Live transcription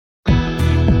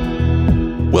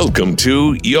Welcome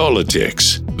to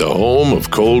Y'all-itics, the home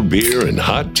of cold beer and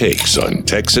hot takes on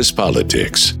Texas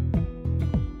politics.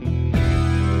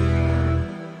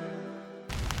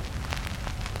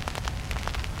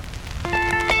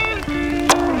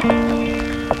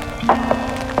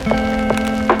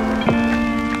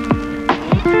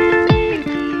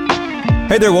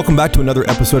 Hey there, welcome back to another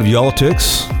episode of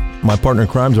Y'all-itics. My partner in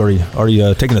crime's already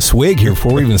taking a swig here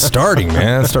before we're even starting,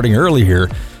 man. Starting early here.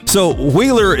 So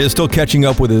Wheeler is still catching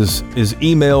up with his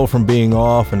email from being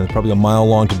off, and it's probably a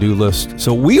mile-long to-do list.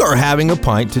 So we are having a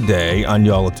pint today on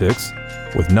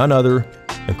Y'all-itics with none other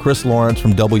than Chris Lawrence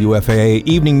from WFAA,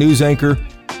 evening news anchor.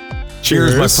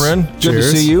 Cheers, my friend. Good to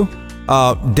see you.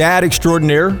 Dad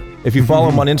extraordinaire. If you follow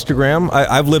him on Instagram,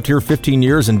 I've lived here 15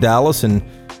 years in Dallas, and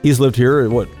he's lived here,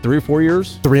 3 or 4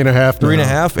 years? 3.5.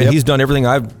 3.5, and he's done everything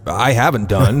I haven't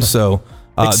done, so...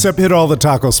 Except hit all the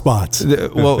taco spots.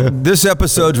 Well, this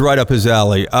episode's right up his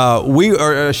alley. We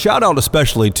are a shout out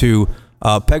especially to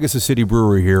Pegasus City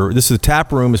Brewery here. This is the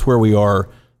tap room, is where we are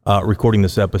recording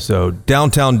this episode.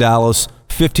 Downtown Dallas,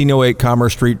 1508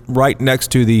 Commerce Street, right next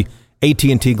to the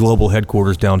AT&T Global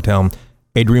headquarters downtown.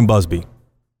 Adrian Busby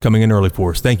coming in early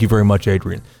for us. Thank you very much,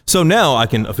 Adrian. So now I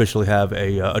can officially have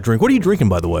a drink. What are you drinking,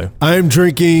 by the way? I'm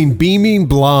drinking Beaming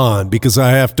Blonde because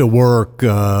I have to work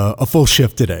a full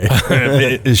shift today.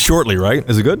 It is shortly, right?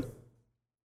 Is it good?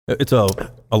 It's a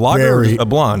lager or a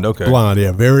blonde? Okay. Blonde,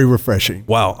 yeah. Very refreshing.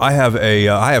 Wow. I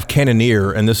have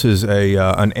Cannoneer, and this is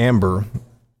an amber.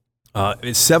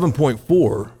 It's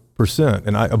 7.4%,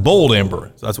 and a bold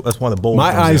amber. So that's why the bold.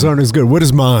 My eyes aren't as good. What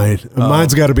is mine?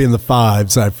 Mine's got to be in the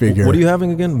 5s, I figure. What are you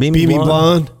having again? Beaming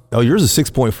Blonde? Oh, yours is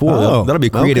 6.4. Oh, that'll be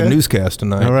a creative newscast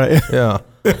tonight. All right. Yeah.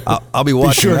 I'll be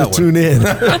watching that one. Be sure to tune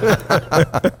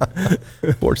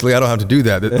in. Fortunately, I don't have to do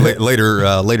that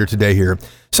later today here.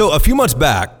 So a few months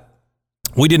back,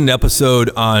 we did an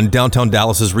episode on downtown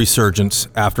Dallas's resurgence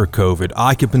after COVID.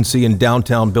 Occupancy in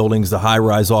downtown buildings, the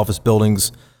high-rise office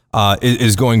buildings,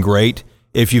 is going great.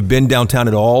 If you've been downtown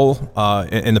at all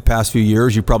in the past few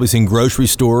years, you've probably seen grocery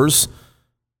stores.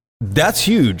 That's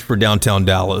huge for downtown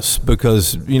Dallas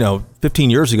because, 15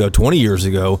 years ago, 20 years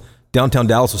ago, downtown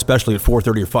Dallas, especially at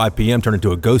 4:30 or 5 p.m., turned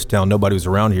into a ghost town. Nobody was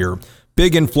around here.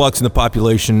 Big influx in the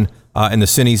population in the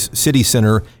city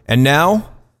center. And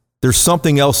now there's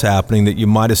something else happening that you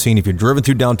might have seen. If you've driven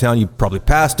through downtown, you probably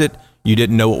passed it. You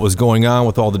didn't know what was going on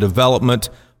with all the development.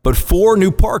 But 4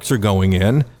 new parks are going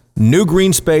in, new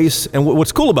green space. And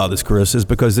what's cool about this, Chris, is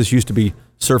because this used to be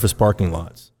surface parking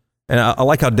lots. And I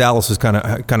like how Dallas has kind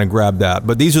of grabbed that.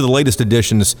 But these are the latest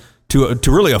additions to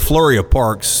really a flurry of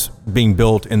parks being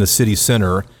built in the city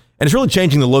center. And it's really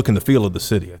changing the look and the feel of the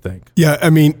city, I think. Yeah, I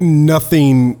mean,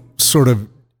 nothing sort of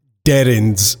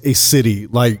deadens a city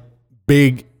like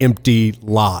big empty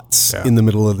lots in the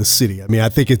middle of the city. I mean, I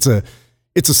think it's a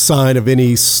sign of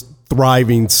any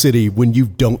thriving city when you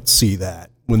don't see that.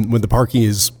 When the parking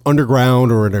is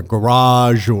underground or in a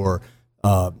garage or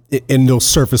and those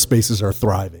surface spaces are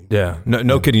thriving. Yeah,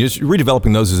 no kidding. Just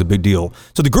redeveloping those is a big deal.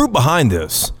 So the group behind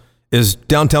this is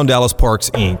Downtown Dallas Parks,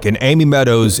 Inc., and Amy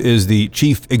Meadows is the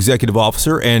chief executive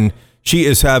officer, and she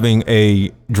is having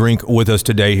a drink with us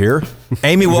today here.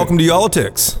 Amy, welcome to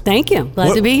Y'all-itics. Thank you.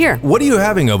 Glad to be here. What are you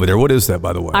having over there? What is that,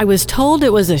 by the way? I was told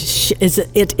it was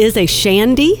it is a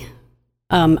shandy.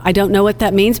 I don't know what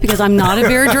that means because I'm not a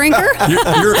beer drinker.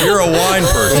 You're a wine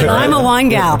person. Right? I'm a wine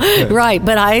gal, right?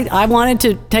 But I wanted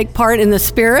to take part in the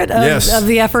spirit of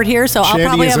the effort here, so Shandy I'll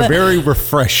probably have a very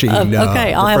refreshing.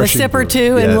 Okay, I'll have a sip or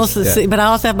two, and we'll see. But I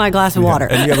also have my glass of water.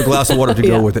 And you have a glass of water to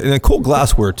go with it, and then cool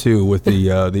glassware too with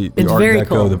the Art Deco,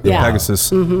 cool. the Pegasus.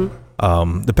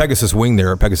 The Pegasus wing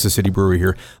there at Pegasus City Brewery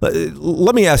here.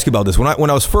 Let me ask you about this. When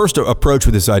I was first approached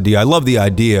with this idea, I love the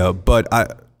idea, but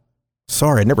I'd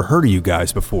never heard of you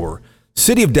guys before.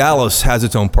 City of Dallas has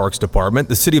its own parks department.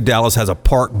 The City of Dallas has a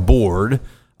park board.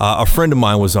 A friend of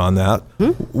mine was on that.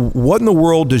 What in the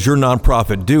world does your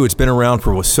nonprofit do? It's been around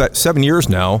for 7 years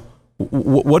now.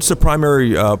 What's the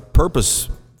primary purpose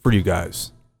for you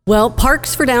guys? Well,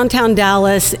 Parks for Downtown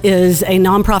Dallas is a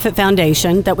nonprofit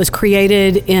foundation that was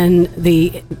created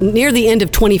near the end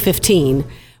of 2015.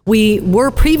 We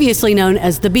were previously known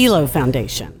as the Belo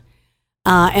Foundation.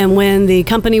 And when the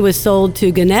company was sold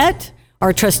to Gannett,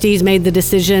 our trustees made the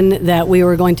decision that we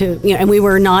were going to, and we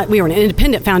were an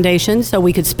independent foundation, so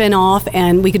we could spin off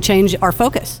and we could change our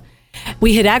focus.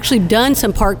 We had actually done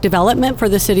some park development for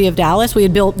the city of Dallas. We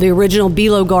had built the original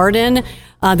Belo Garden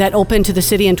that opened to the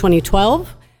city in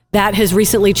 2012. That has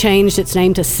recently changed its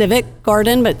name to Civic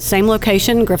Garden, but same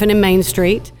location, Griffin and Main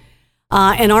Street.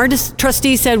 And our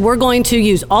trustees said, we're going to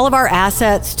use all of our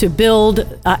assets to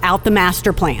build out the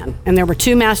master plan. And there were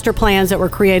 2 master plans that were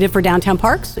created for downtown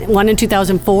parks. One in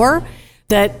 2004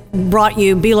 that brought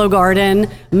you Belo Garden,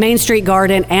 Main Street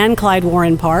Garden, and Clyde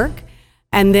Warren Park.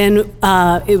 And then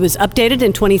it was updated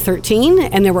in 2013,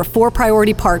 and there were 4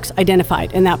 priority parks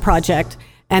identified in that project.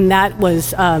 And that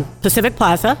was Pacific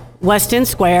Plaza, West End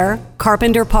Square,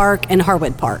 Carpenter Park, and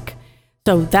Harwood Park.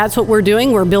 So that's what we're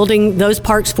doing. We're building those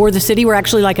parks for the city. We're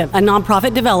actually like a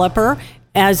nonprofit developer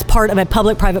as part of a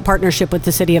public-private partnership with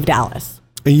the city of Dallas.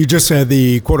 And you just had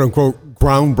the quote-unquote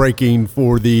groundbreaking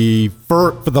for the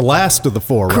last of the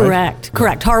 4, right?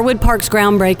 Correct. Harwood Park's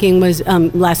groundbreaking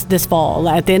was this fall,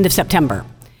 at the end of September.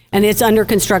 And it's under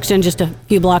construction just a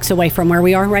few blocks away from where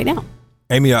we are right now.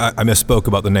 Amy, I misspoke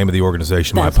about the name of the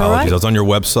organization. That's My apologies. all right. I was on your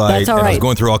website, That's all and I was right.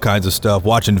 going through all kinds of stuff,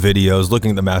 watching videos, looking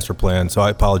at the master plan, so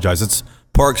I apologize. It's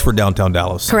Parks for Downtown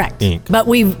Dallas, Correct. Inc. But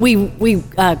we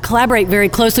collaborate very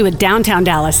closely with Downtown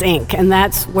Dallas, Inc., and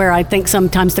that's where I think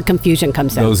sometimes the confusion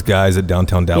comes in. Those guys at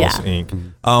Downtown Dallas, Yeah.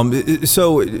 Inc.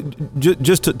 So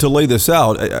just to lay this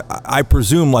out, I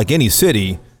presume like any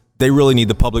city, they really need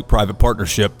the public-private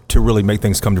partnership to really make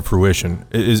things come to fruition.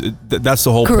 That's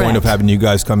the whole point Correct. of having you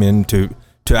guys come in to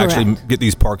actually Correct. get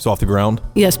these parks off the ground?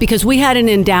 Yes, because we had an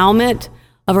endowment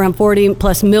of around 40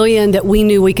 plus million that we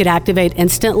knew we could activate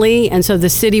instantly. And so the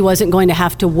city wasn't going to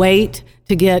have to wait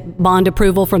to get bond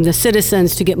approval from the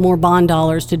citizens to get more bond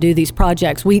dollars to do these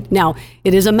projects. Now,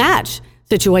 it is a match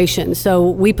situation. So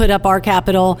we put up our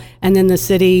capital, and then the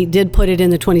city did put it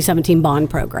in the 2017 bond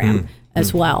program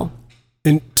as well.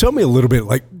 And tell me a little bit,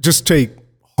 like, just take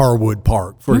Harwood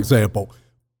Park, for example.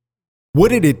 What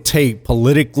did it take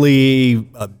politically,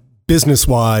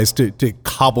 business-wise, to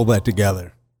cobble that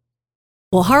together?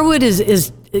 Well, Harwood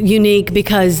is unique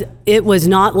because it was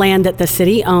not land that the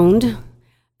city owned,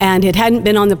 and it hadn't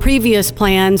been on the previous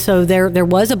plan. So there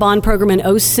was a bond program in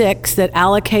 2006 that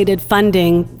allocated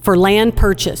funding for land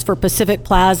purchase for Pacific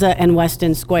Plaza and West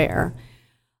End Square.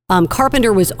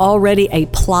 Carpenter was already a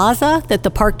plaza that the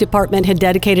park department had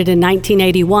dedicated in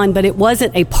 1981, but it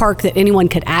wasn't a park that anyone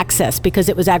could access because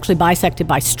it was actually bisected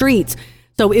by streets.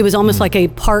 So it was almost like a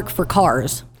park for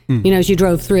cars, as you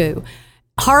drove through.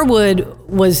 Harwood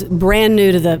was brand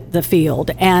new to the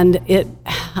field, and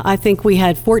I think we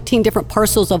had 14 different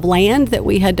parcels of land that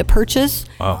we had to purchase.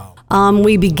 Wow.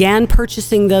 We began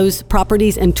purchasing those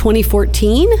properties in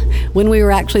 2014 when we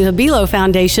were actually the Belo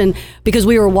Foundation, because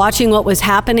we were watching what was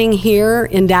happening here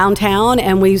in downtown,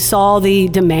 and we saw the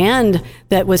demand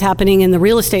that was happening in the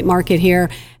real estate market here.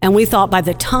 And we thought by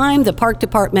the time the park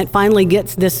department finally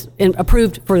gets this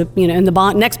approved for, in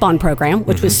the next bond program,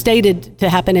 which was stated to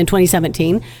happen in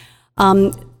 2017,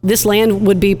 this land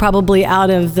would be probably out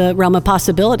of the realm of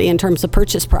possibility in terms of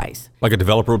purchase price. Like a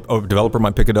developer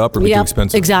might pick it up or be too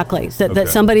expensive? Exactly. So Okay. that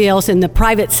somebody else in the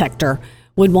private sector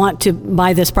would want to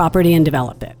buy this property and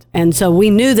develop it. And so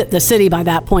we knew that the city by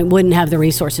that point wouldn't have the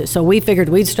resources. So we figured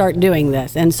we'd start doing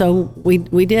this. And so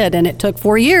we did. And it took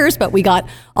 4 years, but we got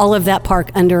all of that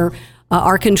park under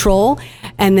our control.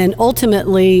 And then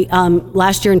ultimately,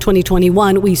 last year in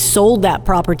 2021, we sold that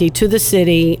property to the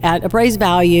city at appraised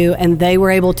value, and they were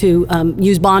able to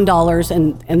use bond dollars,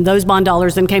 and those bond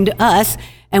dollars then came to us,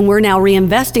 and we're now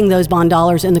reinvesting those bond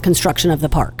dollars in the construction of the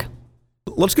park.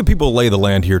 Let's get people to lay the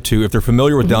land here, too. If they're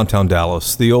familiar with downtown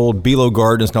Dallas, the old Belo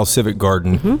Garden is now Civic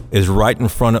Garden, is right in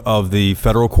front of the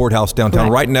federal courthouse downtown,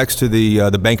 Correct. right next to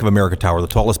the Bank of America Tower, the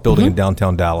tallest building in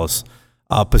downtown Dallas.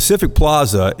 Pacific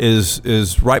Plaza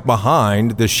is right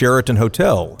behind the Sheraton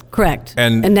Hotel. Correct.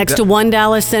 And next to One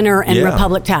Dallas Center and Yeah.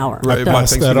 Republic Tower. Right, by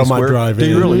passed that Thanksgiving on my Square. drive Do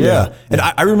you in. really? Yeah. And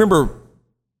I remember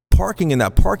parking in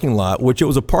that parking lot, which it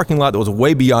was a parking lot that was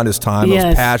way beyond its time. It was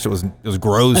Yes. patched. It was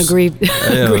gross. Agreed.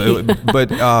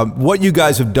 But what you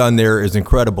guys have done there is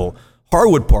incredible.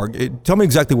 Harwood Park, tell me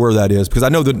exactly where that is, because I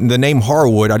know the name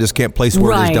Harwood, I just can't place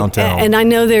where it is downtown. And I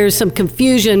know there's some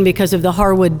confusion because of the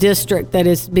Harwood district that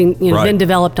is being Right. been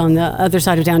developed on the other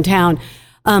side of downtown.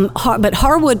 But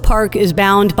Harwood Park is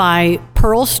bound by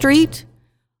Pearl Street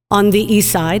on the east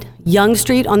side, Young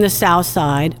Street on the south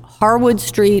side, Harwood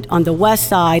Street on the west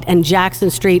side, and Jackson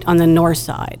Street on the north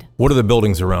side. What are the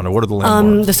buildings around it? What are the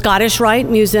landmarks? The Scottish Rite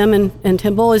Museum and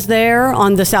Temple is there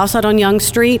on the south side on Young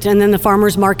Street, and then the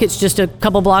Farmers Market's just a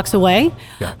couple blocks away.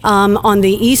 Gotcha. On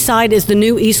the east side is the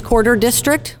new East Quarter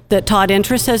District that Todd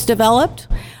Interest has developed.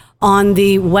 On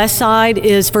the west side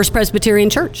is First Presbyterian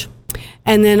Church.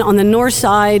 And then on the north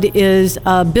side is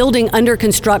a building under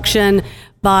construction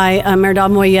by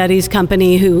Merdad Moyetti's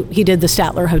company, who he did the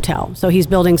Statler Hotel. So he's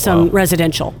building some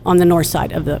residential on the north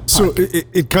side of the park. So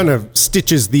it kind of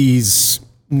stitches these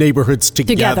neighborhoods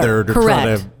together to try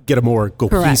Correct. to get a more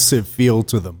cohesive feel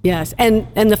to them. Yes, and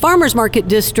the farmers market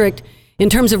district, in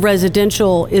terms of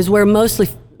residential, is where most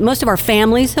of our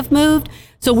families have moved.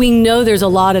 So we know there's a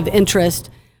lot of interest,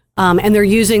 and they're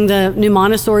using the new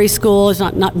Montessori school. It's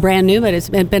not brand new, but it's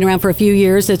been around for a few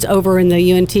years. It's over in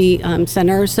the UNT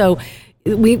Center. So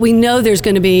we know there's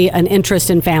going to be an interest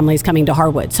in families coming to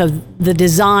Harwood. So the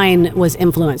design was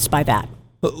influenced by that.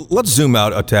 Let's zoom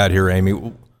out a tad here,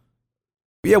 Amy.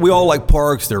 Yeah, we all like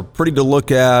parks. They're pretty to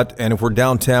look at. And if we're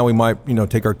downtown, we might,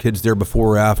 take our kids there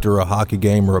before or after a hockey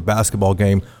game or a basketball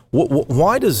game.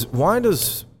 Why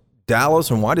does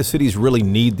Dallas and why do cities really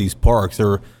need these parks?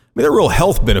 There are real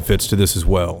health benefits to this as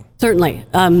well. Certainly.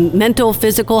 Mental,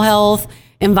 physical health,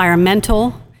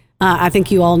 environmental. I think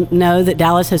you all know that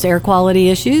Dallas has air quality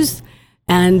issues.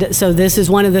 And so this is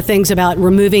one of the things about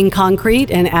removing concrete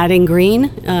and adding green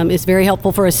is very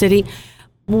helpful for a city.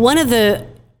 One of the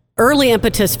early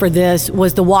impetus for this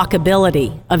was the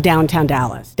walkability of downtown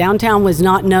Dallas. Downtown was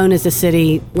not known as a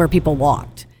city where people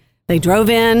walked. They drove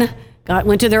in,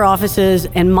 went to their offices,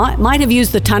 and might have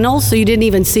used the tunnels, so you didn't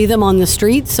even see them on the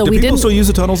streets. So do people still use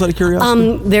the tunnels out of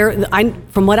curiosity?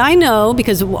 From what I know,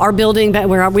 because our building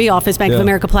where we office, Bank of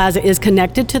America Plaza, is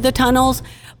connected to the tunnels,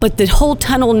 but the whole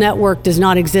tunnel network does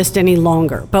not exist any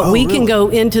longer. But we can go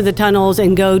into the tunnels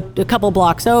and go a couple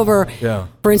blocks over. Yeah.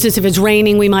 For instance, if it's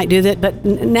raining, we might do that. But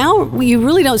now you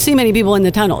really don't see many people in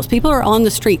the tunnels. People are on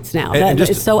the streets now.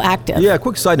 It's so active. Yeah, a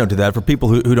quick side note to that for people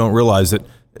who don't realize that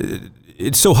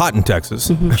it's so hot in Texas.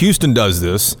 Mm-hmm. Houston does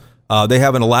this. They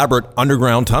have an elaborate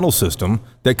underground tunnel system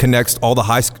that connects all the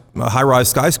high-rise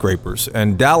skyscrapers.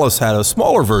 And Dallas had a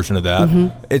smaller version of that.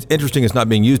 Mm-hmm. It's interesting it's not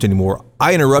being used anymore.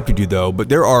 I interrupted you, though, but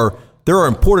there are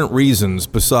important reasons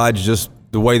besides just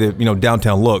the way that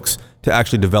downtown looks to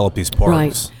actually develop these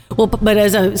parks. Right. Well, but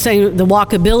as I was saying, the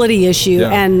walkability issue,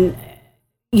 and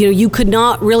you could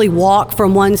not really walk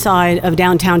from one side of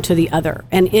downtown to the other.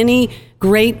 And any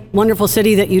great, wonderful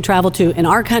city that you travel to in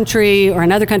our country or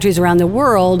in other countries around the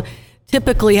world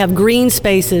typically have green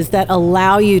spaces that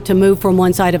allow you to move from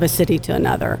one side of a city to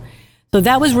another. So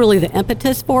that was really the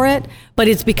impetus for it, but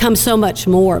it's become so much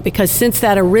more because since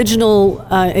that original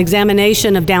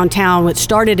examination of downtown, which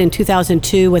started in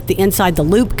 2002 with the Inside the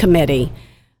Loop Committee,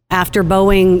 after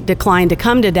Boeing declined to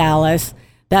come to Dallas,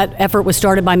 that effort was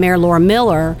started by Mayor Laura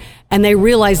Miller, and they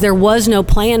realized there was no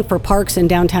plan for parks in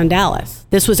downtown Dallas.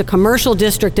 This was a commercial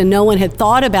district, and no one had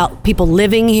thought about people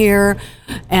living here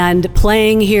and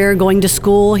playing here, going to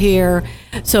school here.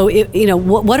 So,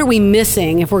 what are we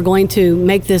missing if we're going to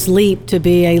make this leap to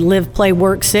be a live, play,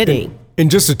 work city?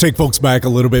 And just to take folks back a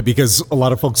little bit, because a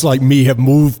lot of folks like me have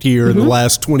moved here in the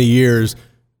last 20 years,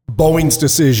 Boeing's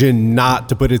decision not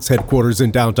to put its headquarters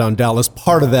in downtown Dallas,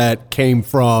 part of that came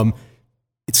from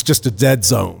it's just a dead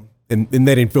zone, and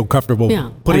they didn't feel comfortable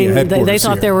putting a headquarters They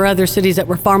thought here. There were other cities that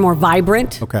were far more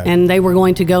vibrant, and they were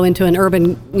going to go into an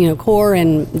urban core,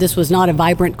 and this was not a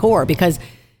vibrant core because,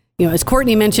 as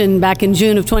Courtney mentioned back in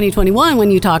June of 2021 when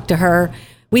you talked to her,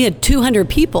 we had 200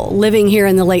 people living here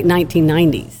in the late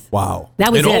 1990s. Wow.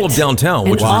 That was all of downtown,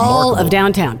 which is all remarkable. of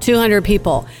downtown, 200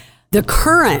 people. The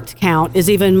current count is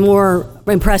even more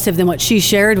impressive than what she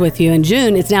shared with you in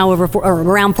June. It's now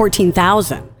around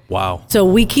 14,000. Wow. So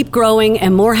we keep growing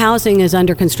and more housing is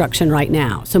under construction right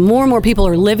now. So more and more people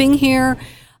are living here.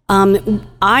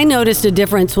 I noticed a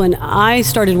difference when I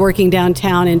started working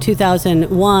downtown in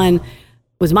 2001,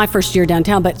 was my first year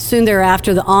downtown, but soon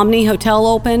thereafter the Omni Hotel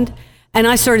opened and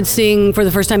I started seeing for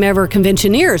the first time ever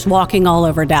conventioneers walking all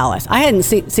over Dallas. I hadn't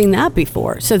seen that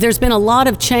before. So there's been a lot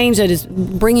of change that is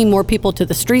bringing more people to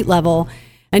the street level,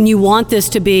 and you want this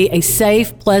to be a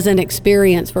safe, pleasant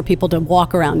experience for people to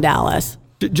walk around Dallas.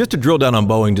 Just to drill down on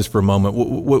Boeing just for a moment,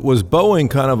 was Boeing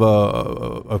kind of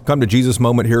a come to Jesus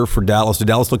moment here for Dallas? Did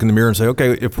Dallas look in the mirror and say,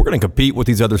 okay, if we're going to compete with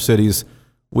these other cities,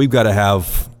 we've got to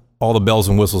have all the bells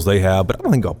and whistles they have? But I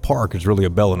don't think a park is really a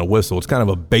bell and a whistle. It's kind of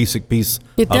a basic piece of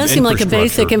infrastructure. It does seem like a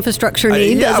basic infrastructure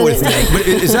need, yeah, I would doesn't it? think. But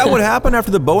is that what happened after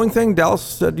the Boeing thing? Dallas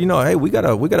said, hey, we got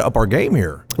to up our game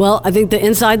here. Well, I think the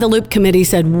Inside the Loop Committee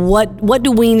said, what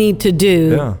do we need to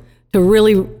do to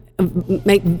really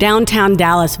make downtown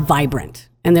Dallas vibrant?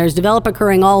 And there's development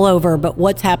occurring all over, but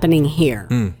what's happening here?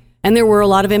 And there were a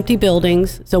lot of empty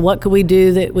buildings. So what could we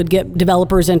do that would get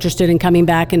developers interested in coming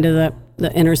back into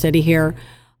the inner city here?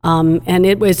 And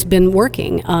it's been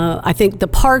working. I think the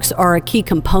parks are a key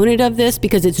component of this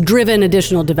because it's driven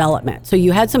additional development. So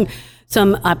you had some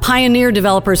pioneer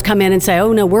developers come in and say,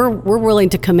 oh no, we're willing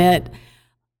to commit.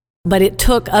 But it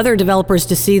took other developers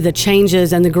to see the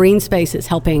changes and the green spaces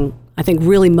helping, I think,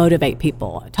 really motivate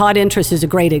people. Todd Interest is a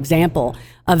great example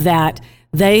of that.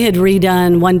 They had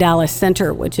redone One Dallas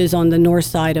Center, which is on the north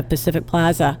side of Pacific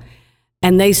Plaza.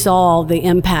 And they saw the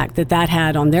impact that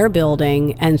had on their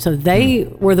building. And so they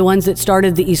were the ones that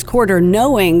started the East Quarter,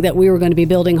 knowing that we were going to be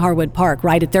building Harwood Park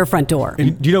right at their front door.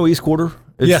 And do you know East Quarter?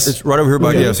 Yes. It's right over here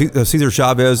by Cesar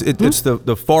Chavez. It's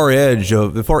the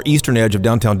far eastern edge of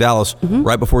downtown Dallas,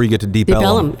 right before you get to Deep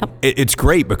Ellum. Yep. It's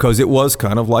great because it was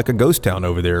kind of like a ghost town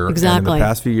over there. Exactly. And in the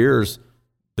past few years,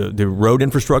 the road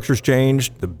infrastructure's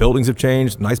changed, the buildings have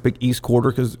changed. Nice big East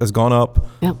Quarter has gone up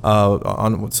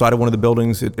on the side of one of the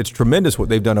buildings. It's tremendous what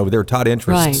they've done over there. Tied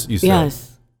interests, you said.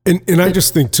 Yes. And I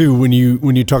just think too, when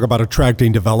you talk about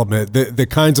attracting development, the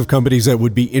kinds of companies that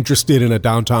would be interested in a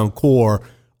downtown core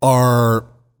are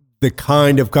the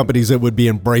kind of companies that would be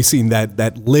embracing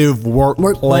that live, work,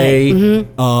 play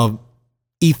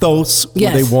ethos,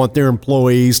 where they want their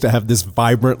employees to have this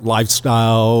vibrant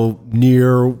lifestyle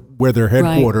near where they're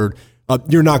headquartered. Right.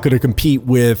 You're not going to compete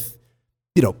with,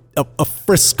 a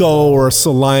Frisco or a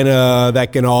Salina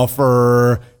that can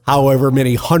offer however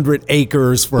many 100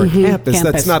 acres for a campus.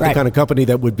 That's not the kind of company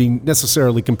that would be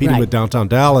necessarily competing with downtown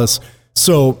Dallas.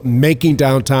 So making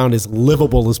downtown as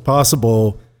livable as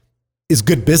possible is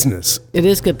good business. It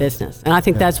is good business. And I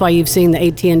think that's why you've seen the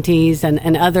AT&Ts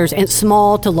and others, and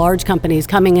small to large companies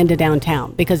coming into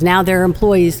downtown, because now their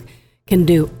employees can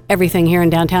do everything here in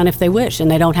downtown if they wish,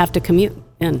 and they don't have to commute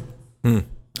in.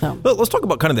 So. Well, let's talk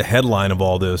about kind of the headline of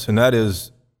all this, and that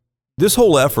is this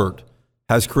whole effort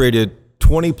has created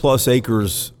 20 plus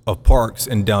acres of parks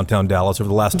in downtown Dallas over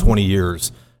the last 20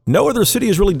 years. No other city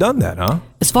has really done that, huh?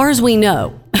 As far as we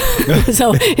know.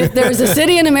 So if there's a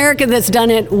city in America that's done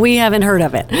it, we haven't heard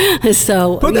of it.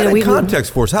 So put that in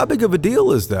context for us. How big of a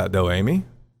deal is that, though, Amy?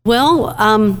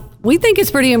 Well, we think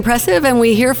it's pretty impressive, and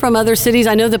we hear from other cities.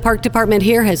 I know the park department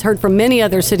here has heard from many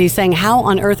other cities saying, how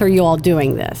on earth are you all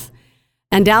doing this?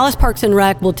 And Dallas Parks and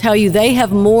Rec will tell you they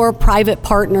have more private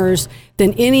partners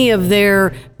than any of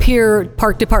their peer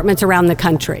park departments around the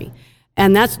country.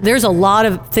 And there's a lot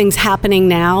of things happening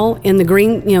now in the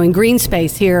in green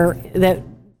space here that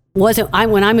wasn't.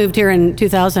 When I moved here in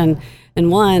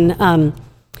 2001,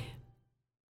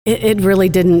 it really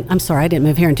didn't. I'm sorry, I didn't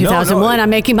move here in 2001. I'm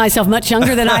making myself much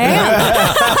younger than I am.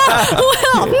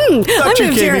 I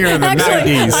moved here in the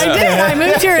 90s. I did. I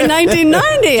moved here in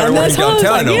 1990, and that's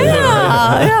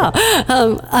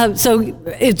so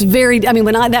it's very. I mean,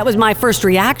 that was my first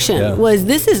reaction was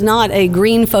this is not a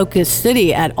green focused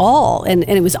city at all, and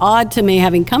it was odd to me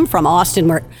having come from Austin,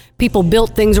 where people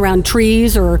built things around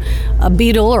trees or a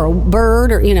beetle or a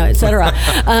bird or et cetera.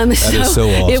 So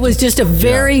it was just a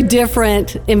very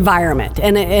different environment,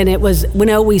 and it was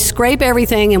we scrape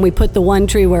everything and we put the one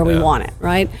tree where we want it,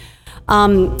 right?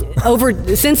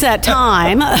 Since that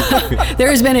time, there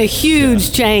has been a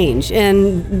huge change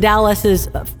in Dallas's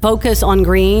focus on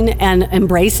green and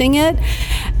embracing it,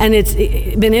 and it's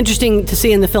been interesting to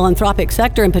see in the philanthropic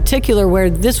sector in particular, where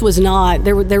this was not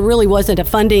there really wasn't a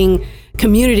funding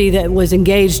community that was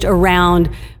engaged around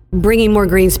bringing more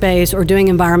green space or doing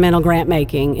environmental grant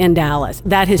making in Dallas.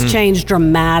 That has changed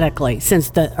dramatically since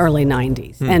the early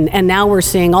 90s. And now we're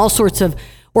seeing all sorts of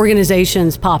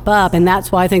organizations pop up, and that's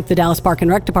why I think the Dallas Park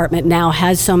and Rec Department now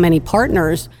has so many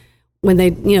partners when they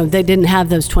didn't have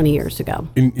those 20 years ago.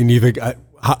 And you think,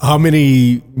 how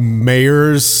many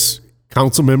mayors,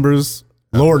 council members,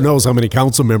 Lord knows how many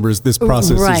council members this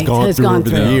process has gone through over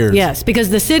the years. Yes, because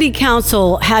the city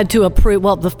council had to approve,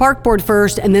 the park board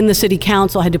first, and then the city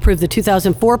council had to approve the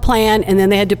 2004 plan, and then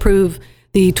they had to approve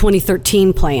the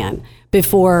 2013 plan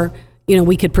before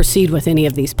we could proceed with any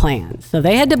of these plans. So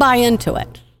they had to buy into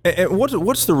it. And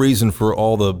what's the reason for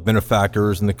all the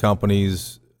benefactors and the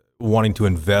companies wanting to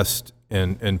invest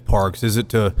in parks? Is it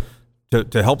to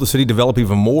help the city develop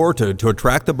even more, to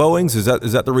attract the Boeings? Is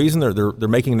that the reason they're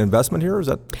making an investment here? Is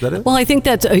that it? Well, I think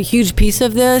that's a huge piece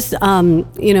of this.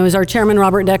 As our chairman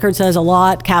Robert Deckard says a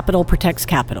lot, capital protects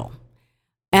capital.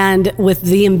 And with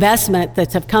the investment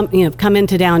that's come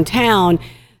into downtown,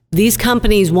 these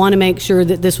companies want to make sure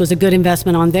that this was a good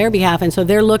investment on their behalf. And so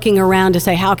they're looking around to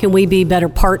say, how can we be better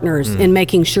partners in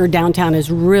making sure downtown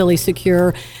is really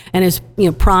secure and is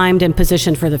primed and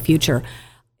positioned for the future.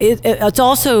 It's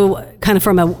also kind of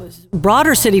from a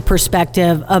broader city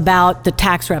perspective about the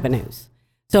tax revenues.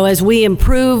 So as we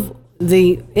improve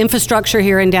the infrastructure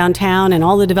here in downtown and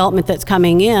all the development that's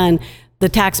coming in, the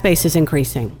tax base is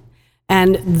increasing.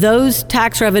 And those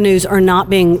tax revenues are not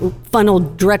being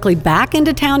funneled directly back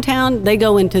into downtown. They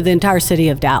go into the entire city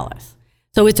of Dallas.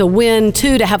 So it's a win,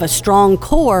 too, to have a strong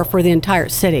core for the entire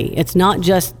city. It's not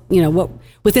just,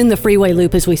 within the freeway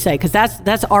loop, as we say, because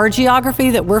that's our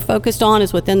geography that we're focused on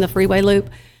is within the freeway loop.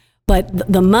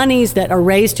 But the monies that are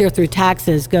raised here through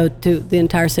taxes go to the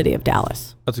entire city of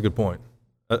Dallas. That's a good point.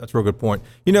 That's a real good point.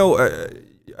 You know,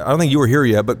 I don't think you were here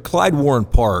yet, but Clyde Warren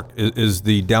Park is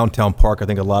the downtown park I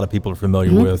think a lot of people are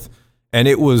familiar with. And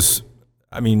it was,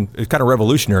 I mean, it's kind of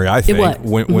revolutionary, I think,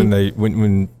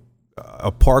 when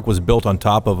a park was built on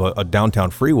top of a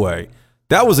downtown freeway.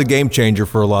 That was a game changer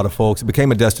for a lot of folks. It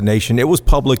became a destination. It was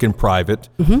public and private,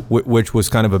 which was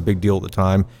kind of a big deal at the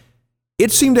time.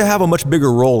 It seemed to have a much bigger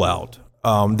rollout.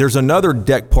 There's another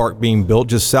deck park being built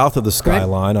just south of the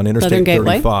skyline on Interstate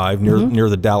 35 near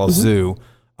the Dallas Zoo.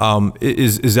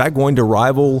 Is that going to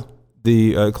rival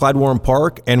the Clyde Warren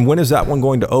Park? And when is that one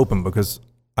going to open? Because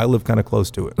I live kind of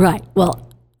close to it. Right. Well,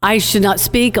 I should not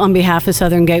speak on behalf of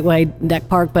Southern Gateway Deck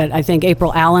Park, but I think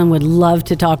April Allen would love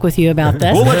to talk with you about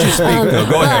this. We'll let you speak,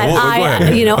 though. Go ahead. Go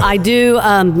ahead. You know, I do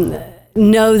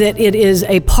know that it is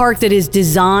a park that is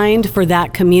designed for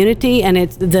that community, and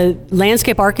it's the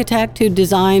landscape architect who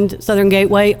designed Southern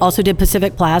Gateway also did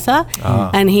Pacific Plaza,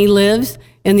 and he lives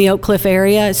in the Oak Cliff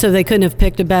area, so they couldn't have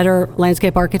picked a better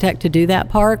landscape architect to do that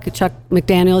park. Chuck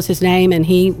McDaniel is his name, and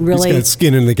he really... He's got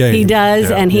skin in the game. He does,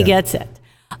 and he gets it.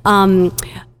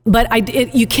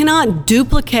 But you cannot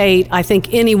duplicate, I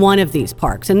think, any one of these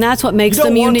parks, and that's what makes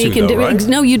them unique. Right?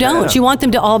 No, you don't. Yeah. You want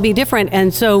them to all be different,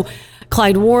 and so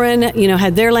Clyde Warren,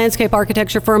 had their landscape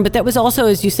architecture firm, but that was also,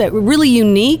 as you said, really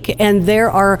unique. And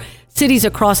there are cities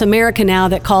across America now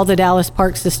that call the Dallas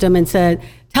Park System and said,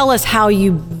 "Tell us how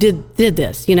you did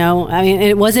this." I mean, and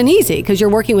it wasn't easy because you're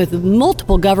working with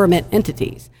multiple government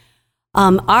entities.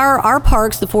 Our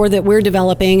parks, the 4 that we're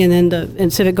developing, and then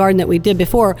the Civic Garden that we did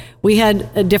before, we had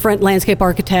a different landscape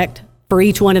architect for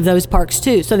each one of those parks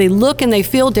too. So they look and they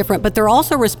feel different, but they're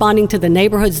also responding to the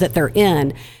neighborhoods that they're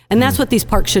in. And that's what these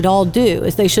parks should all do,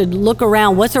 is they should look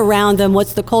around, what's around them,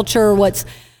 what's the culture, what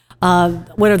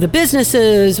are the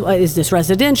businesses, is this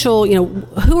residential,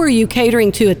 who are you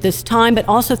catering to at this time, but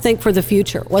also think for the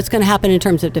future, what's going to happen in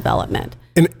terms of development.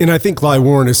 And I think Clyde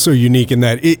Warren is so unique in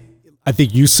that I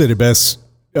think you said it best,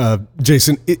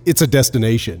 Jason, it's a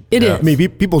destination. It is. I mean,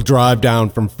 people drive down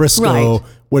from Frisco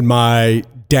when my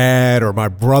dad or my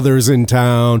brother's in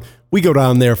town. We go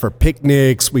down there for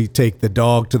picnics. We take the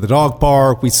dog to the dog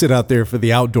park. We sit out there for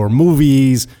the outdoor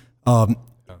movies.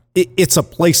 It's a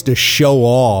place to show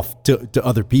off to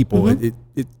other people.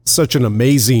 It's such an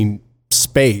amazing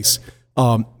space.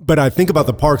 But I think about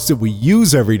the parks that we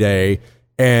use every day,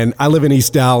 and I live in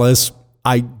East Dallas.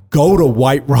 I go to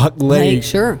White Rock Lake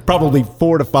probably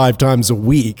 4 to 5 times a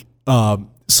week.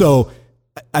 So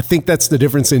I think that's the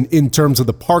difference in terms of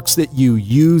the parks that you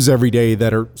use every day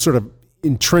that are sort of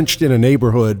entrenched in a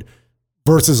neighborhood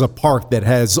versus a park that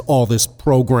has all this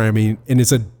programming and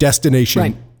is a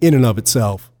destination in and of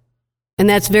itself. And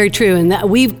that's very true. And that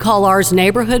we call ours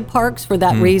neighborhood parks for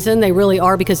that reason. They really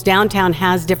are, because downtown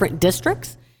has different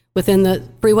districts within the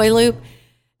freeway loop.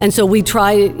 And so we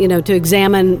try, to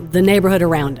examine the neighborhood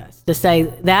around us to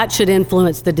say that should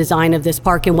influence the design of this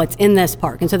park and what's in this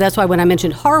park. And so that's why when I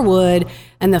mentioned Harwood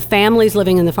and the families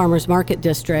living in the Farmers Market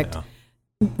District,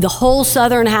 the whole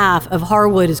southern half of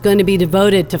Harwood is going to be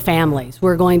devoted to families.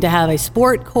 We're going to have a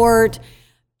sport court,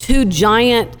 2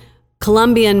 giant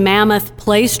Columbian mammoth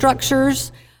play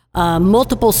structures,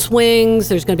 multiple swings.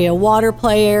 There's going to be a water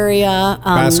play area.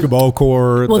 Basketball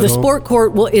court. Well, the sport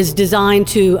court is designed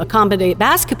to accommodate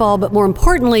basketball, but more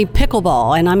importantly,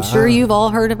 pickleball. And I'm sure you've all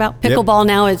heard about pickleball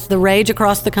now. It's the rage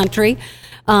across the country.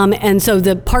 And so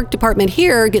the park department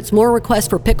here gets more requests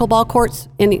for pickleball courts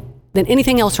than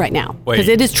anything else right now, because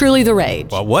it is truly the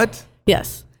rage. Well, what?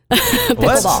 Yes.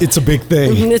 Pickleball. It's a big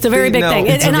thing. It's a very big thing.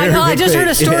 And I just heard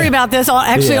a story about this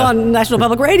on National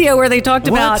Public Radio, where they talked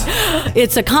about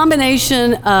it's a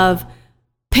combination of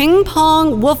ping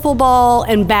pong, wiffle ball,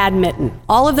 and badminton.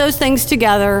 All of those things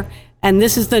together. And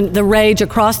this is the rage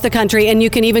across the country, and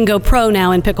you can even go pro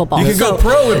now in pickleball. You can go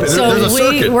pro in it. There's a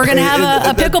circuit. We're going to have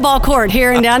a pickleball court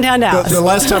here in downtown Dallas. The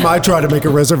last time I tried to make a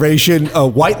reservation,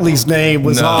 Whiteley's name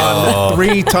was on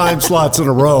 3 time slots in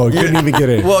a row. You couldn't even get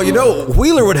in. Well,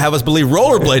 Wheeler would have us believe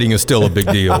rollerblading is still a big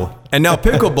deal, and now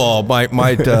pickleball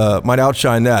might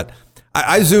outshine that.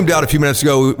 I zoomed out a few minutes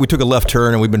ago. We took a left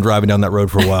turn, and we've been driving down that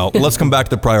road for a while. Let's come back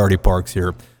to the priority parks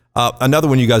here. Another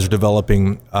one you guys are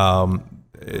developing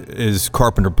is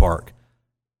Carpenter Park.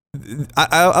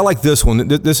 I like this one.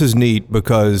 This is neat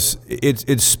because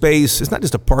it's space. It's not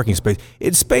just a parking space.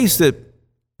 It's space that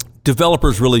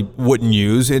developers really wouldn't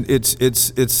use.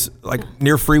 It's like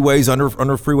near freeways,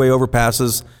 under freeway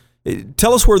overpasses.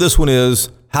 Tell us where this one is,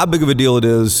 how big of a deal it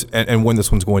is, and when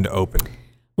this one's going to open.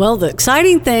 Well, the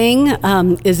exciting thing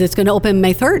is it's going to open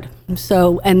May 3rd.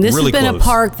 So, and this Really has been close. a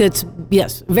park that's,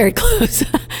 yes, very close.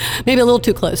 Maybe a little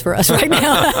too close for us right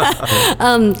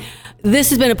now.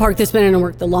 This has been a park that's been in the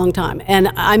works a long time. And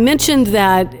I mentioned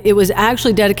that it was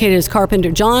actually dedicated as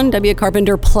John W.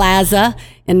 Carpenter Plaza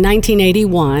in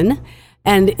 1981.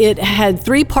 And it had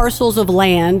 3 parcels of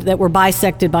land that were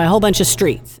bisected by a whole bunch of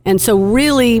streets. And so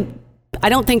really, I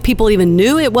don't think people even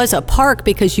knew it was a park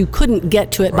because you couldn't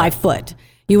get to it by foot.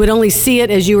 You would only see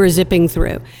it as you were zipping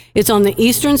through. It's on the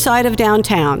eastern side of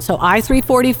downtown. So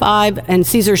I-345 and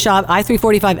Cesar Chavez,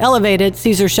 I-345 elevated,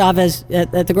 Cesar Chavez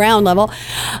at the ground level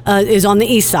is on the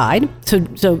east side.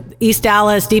 So East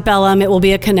Dallas, Deep Ellum, it will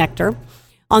be a connector.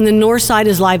 On the north side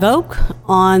is Live Oak.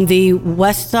 On the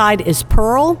west side is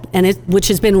Pearl, which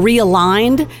has been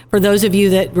realigned. For those of you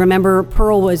that remember,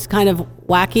 Pearl was kind of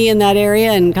wacky in that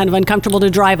area and kind of uncomfortable to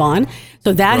drive on.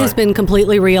 So that has been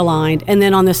completely realigned. And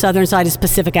then on the southern side is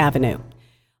Pacific Avenue.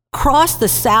 Across the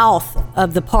south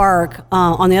of the park,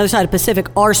 on the other side of Pacific,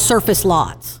 are surface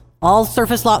lots. All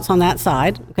surface lots on that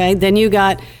side. Okay. Then you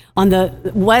got on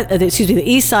the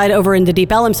east side, over in the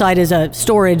Deep Ellum side, is a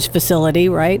storage facility,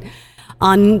 right?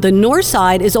 On the north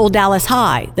side is Old Dallas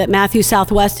High that Matthews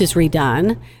Southwest has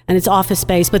redone, and it's office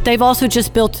space. But they've also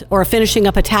just built or are finishing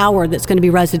up a tower that's going to be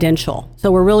residential.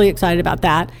 So we're really excited about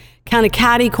that. Kind of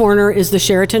catty corner is the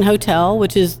Sheraton Hotel,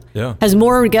 which has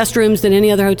more guest rooms than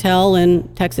any other hotel in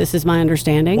Texas, is my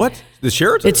understanding. What? The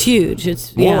Sheraton? It's huge.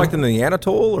 It's more like than the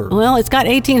Anatole, or? Well, it's got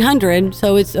 1,800,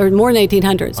 or more than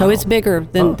 1,800, so it's bigger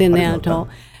than the Anatole.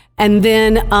 And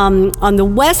then on the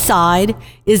west side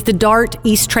is the DART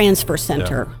East Transfer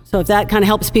Center. Yeah. So if that kind of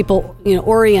helps people,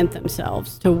 orient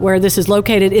themselves to where this is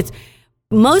located. It's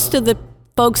most of the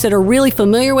folks that are really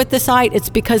familiar with the site, it's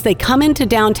because they come into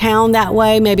downtown that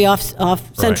way, maybe off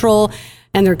Central,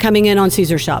 and they're coming in on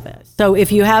Cesar Chavez. So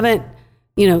if you haven't,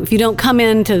 if you don't come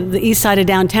into the east side of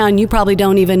downtown, you probably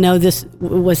don't even know this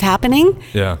was happening.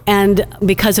 Yeah. And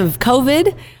because of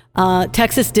COVID,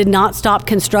 Texas did not stop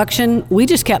construction. We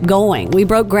just kept going. We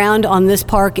broke ground on this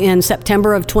park in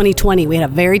September of 2020. We had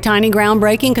a very tiny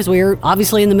groundbreaking because we were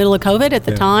obviously in the middle of COVID at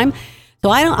the time. So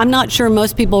I'm not sure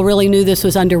most people really knew this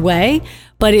was underway,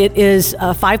 but it is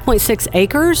 5.6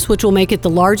 acres, which will make it the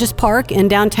largest park in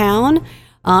downtown,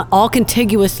 all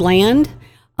contiguous land.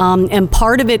 And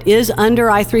part of it is under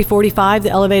I-345,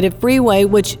 the elevated freeway,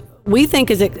 which we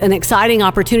think is an exciting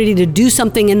opportunity to do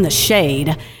something in the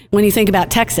shade when you think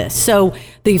about Texas. So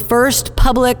the first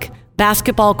public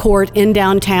basketball court in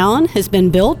downtown has been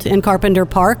built in Carpenter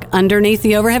Park underneath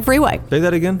the overhead freeway. Say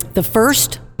that again? The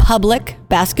first public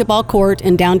basketball court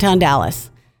in downtown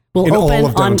Dallas will in open all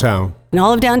of downtown. In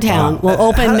all of downtown will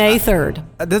open May 3rd.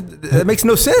 That makes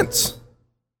no sense.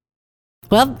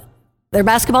 Well, there are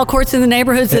basketball courts in the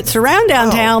neighborhoods that surround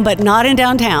downtown, but not in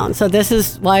downtown. So this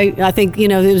is why I think, it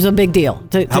was a big deal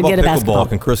to get a basketball.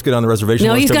 Can Chris get on the reservation?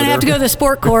 No, he's going to have to go to the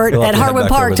sport court at Hartwood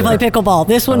Park to play pickleball.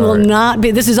 This one will not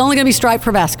be. This is only going to be striped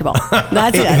for basketball.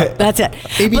 That's it. That's it.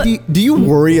 AB, do you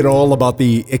worry at all about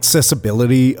the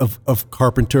accessibility of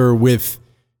Carpenter with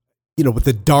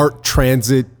the DART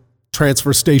transit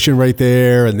transfer station right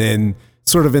there, and then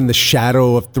sort of in the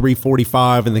shadow of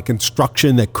 345 and the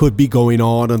construction that could be going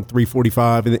on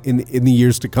 345 in the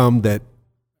years to come? That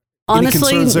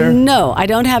honestly, no, I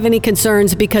don't have any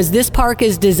concerns because this park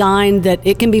is designed that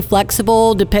it can be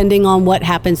flexible depending on what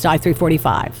happens to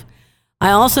I-345. I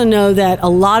also know that a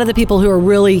lot of the people who are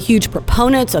really huge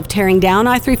proponents of tearing down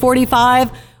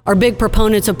I-345 are big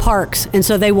proponents of parks, and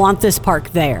so they want this park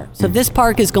there. So this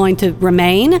park is going to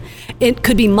remain. It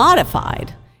could be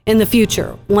modified in the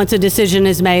future once a decision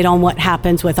is made on what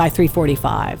happens with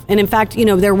I-345. And in fact,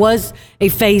 there was a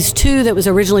phase 2 that was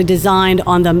originally designed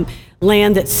on the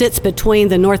land that sits between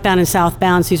the northbound and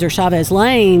southbound Cesar Chavez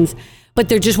lanes, but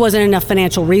there just wasn't enough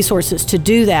financial resources to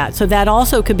do that. So that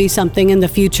also could be something in the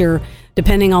future,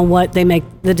 depending on what they make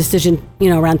the decision,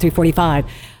 around 345.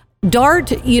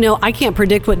 DART, I can't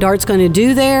predict what DART's going to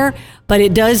do there, but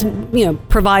it does,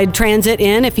 provide transit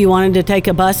in if you wanted to take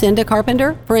a bus into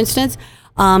Carpenter, for instance.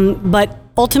 But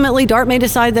ultimately, DART may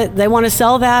decide that they want to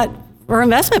sell that for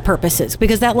investment purposes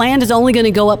because that land is only going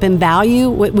to go up in value.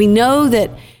 We know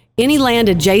that any land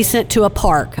adjacent to a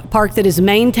park that is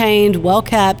maintained, well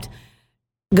kept,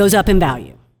 goes up in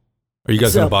value. Are you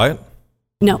guys going to buy it?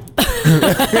 No.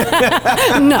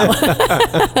 No.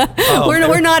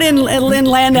 We're not in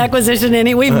land acquisition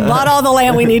we've bought all the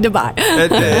land we need to buy.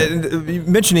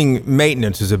 Mentioning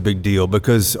maintenance is a big deal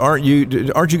because aren't you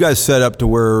guys set up to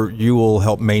where you will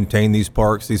help maintain these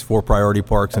parks, these 4 priority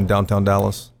parks in downtown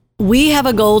Dallas? We have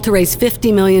a goal to raise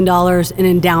 $50 million in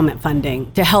endowment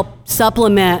funding to help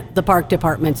supplement the park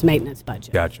department's maintenance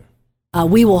budget. Gotcha.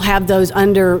 We will have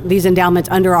these endowments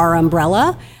under our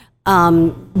umbrella.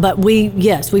 But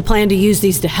we plan to use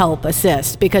these to help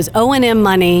assist, because O&M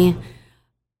money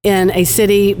in a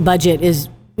city budget is,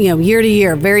 year to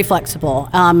year, very flexible.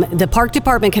 The park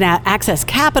department can access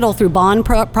capital through bond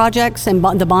projects and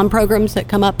the bond programs that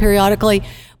come up periodically,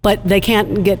 but they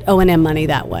can't get O&M money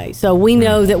that way. So we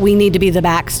know that we need to be the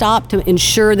backstop to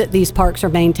ensure that these parks are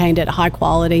maintained at a high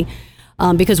quality,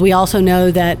 because we also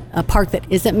know that a park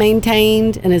that isn't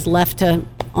maintained and is left to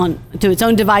its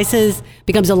own devices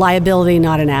becomes a liability,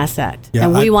 not an asset. Yeah,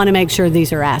 and we want to make sure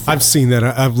these are assets. I've seen that.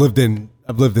 I've lived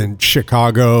in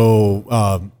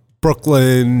Chicago,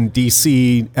 Brooklyn,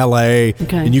 DC, LA,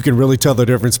 and you can really tell the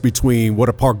difference between what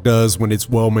a park does when it's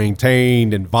well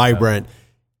maintained and vibrant,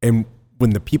 and when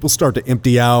the people start to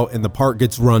empty out and the park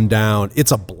gets run down.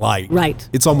 It's a blight. Right.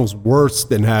 It's almost worse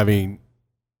than having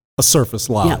a surface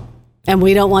lot. Yeah. And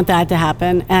we don't want that to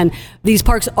happen. And these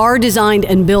parks are designed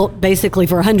and built basically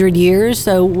for 100 years.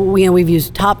 So we've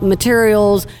used top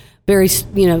materials, very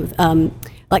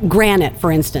like granite,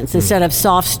 for instance, instead of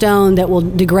soft stone that will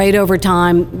degrade over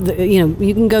time.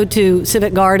 You can go to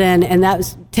Civic Garden, and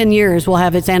that's 10 years. We'll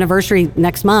have its anniversary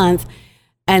next month,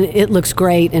 and it looks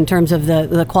great in terms of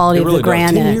the quality of the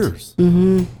granite. 10 years.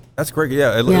 Mm-hmm. That's great.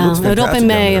 Yeah, it looks fantastic. It opened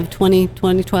May of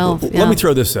 2012. Let me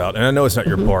throw this out, and I know it's not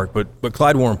your park, but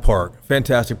Clyde Warren Park,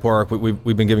 fantastic park.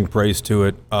 We've been giving praise to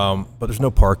it, but there's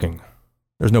no parking.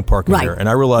 There's no parking there. And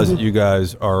I realize that you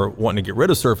guys are wanting to get rid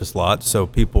of surface lots so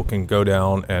people can go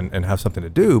down and have something to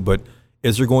do, but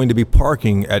is there going to be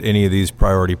parking at any of these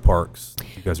priority parks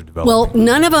you guys are developing? Well,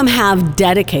 none of them have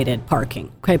dedicated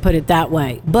parking, put it that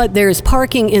way. But there's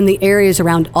parking in the areas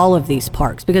around all of these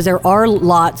parks, because there are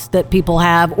lots that people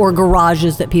have or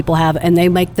garages that people have, and they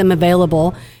make them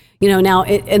available. Now,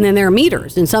 and then there are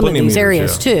meters in some of these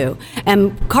areas too.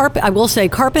 And I will say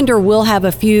Carpenter will have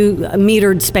a few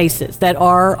metered spaces that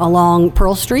are along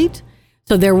Pearl Street.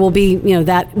 So there will be,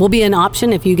 that will be an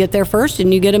option if you get there first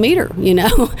and you get a meter,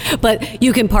 But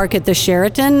you can park at the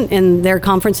Sheraton in their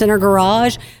conference center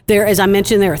garage. There, as I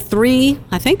mentioned, there are three,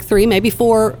 maybe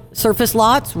four surface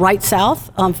lots right south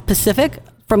of Pacific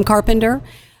from Carpenter.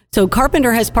 So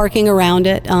Carpenter has parking around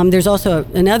it. There's also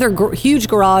another huge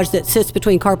garage that sits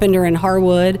between Carpenter and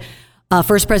Harwood.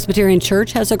 First Presbyterian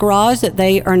Church has a garage that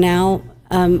they are now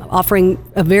offering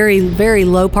a very, very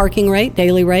low parking rate,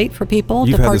 daily rate for people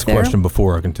You've to park had this there. Question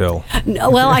before, I can tell.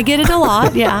 Well, I get it a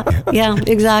lot. Yeah,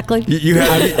 exactly. You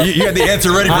had the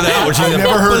answer ready for that.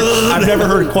 I've never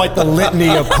heard quite the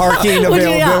litany of parking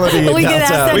availability. We get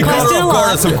asked that we question caught her a off guard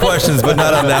lot. on some questions, but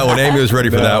not on that one. Amy was ready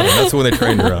for that one. That's the one they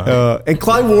trained her on. And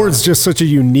Clyde Warren's just such a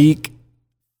unique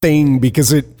thing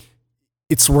because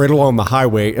it's right along the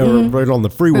highway, or right on the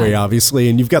freeway, obviously,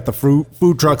 and you've got the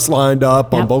food trucks lined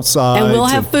up on both sides. And we'll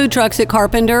have food trucks at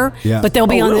Carpenter, but they'll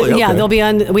be they'll be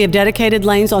on. We have dedicated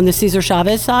lanes on the Cesar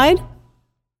Chavez side.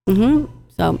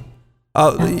 So,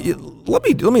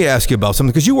 let me ask you about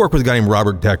something, because you work with a guy named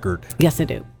Robert Deckard. Yes, I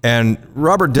do. And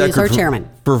Robert Deckard, he's our chairman.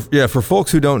 For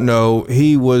folks who don't know,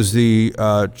 he was the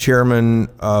chairman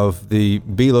of the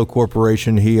Belo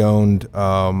Corporation. He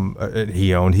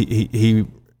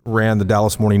ran the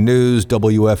Dallas Morning News,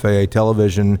 WFAA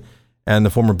Television, and the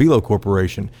former Belo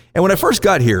Corporation. And when I first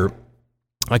got here,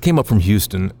 I came up from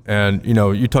Houston, and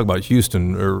you talk about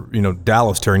Houston, or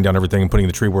Dallas tearing down everything and putting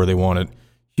the tree where they want it.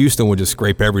 Houston would just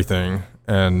scrape everything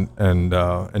and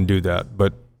do that.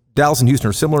 But Dallas and Houston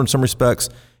are similar in some respects,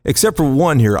 except for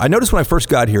one here. I noticed when I first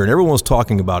got here, and everyone was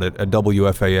talking about it at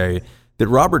WFAA, that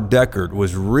Robert Deckard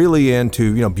was really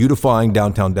into beautifying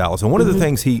downtown Dallas. And one of the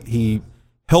things he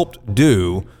helped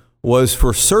do was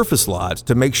for surface lots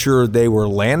to make sure they were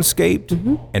landscaped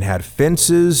and had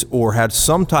fences or had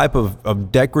some type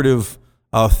of decorative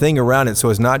thing around it, so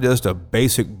it's not just a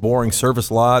basic boring surface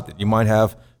lot that you might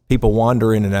have people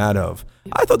wander in and out of.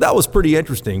 I thought that was pretty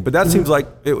interesting, but that seems like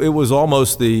it was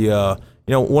almost the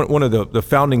one of the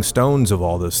founding stones of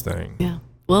all this thing. Yeah.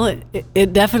 Well,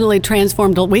 it definitely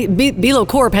transformed. Belo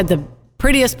Corp had the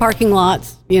prettiest parking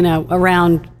lots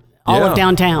around all of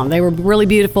downtown. They were really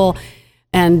beautiful,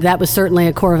 and that was certainly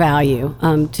a core value,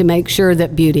 to make sure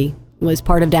that beauty was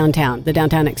part of downtown, the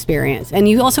downtown experience. And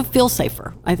you also feel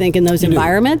safer, I think, in those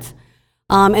environments.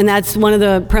 And that's one of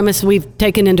the premises we've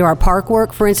taken into our park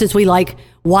work. For instance, we like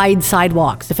wide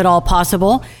sidewalks, if at all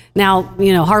possible. Now,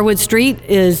 Harwood Street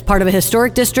is part of a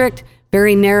historic district,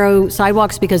 very narrow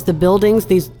sidewalks because the buildings,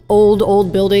 these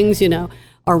old buildings,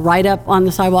 are right up on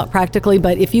the sidewalk practically.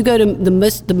 But if you go to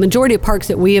the majority of parks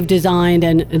that we have designed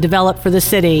and developed for the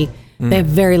city, they have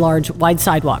very large, wide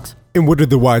sidewalks. And what are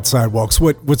the wide sidewalks?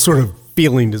 What sort of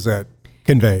feeling does that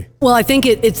convey? Well, I think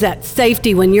it's that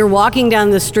safety when you're walking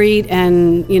down the street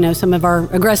and, some of our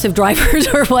aggressive drivers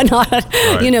or whatnot,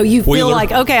 Right. You feel Wheeler.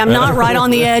 like, okay, I'm not right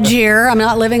on the edge here. I'm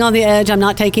not living on the edge. I'm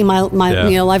not taking my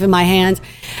life in my hands.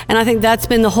 And I think that's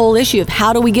been the whole issue of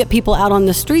how do we get people out on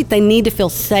the street? They need to feel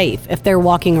safe if they're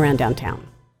walking around downtown.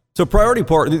 So priority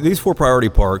park, these 4 priority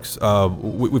parks,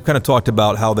 we've kind of talked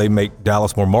about how they make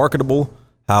Dallas more marketable,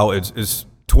 how it's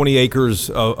 20 acres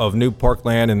of new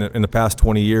parkland in the past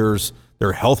 20 years. There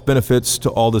are health benefits to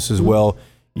all this as well.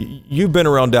 You've been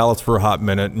around Dallas for a hot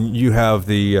minute, and you have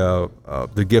the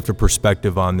gift of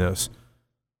perspective on this.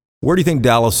 Where do you think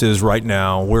Dallas is right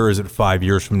now? Where is it 5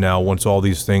 years from now once all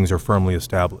these things are firmly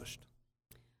established?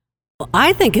 Well,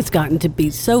 I think it's gotten to be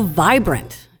so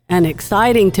vibrant and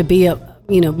exciting to be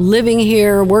living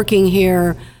here, working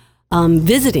here,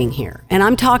 visiting here. And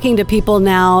I'm talking to people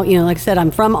now, like I said,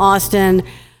 I'm from Austin,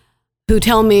 who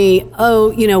tell me,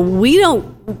 we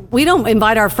don't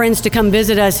invite our friends to come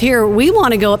visit us here. We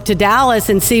want to go up to Dallas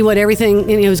and see what everything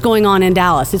is going on in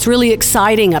Dallas. It's really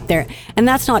exciting up there. And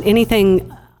that's not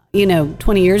anything,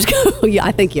 20 years ago,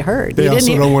 I think you heard. They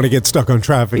also don't want to get stuck on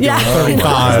traffic. Yeah.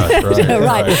 35.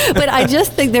 Right. But I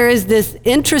just think there is this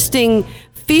interesting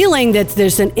feeling that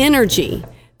there's an energy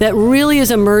that really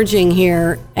is emerging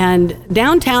here, and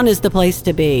downtown is the place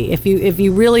to be. If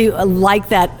you really like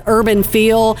that urban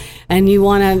feel, and you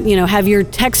want to have your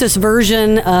Texas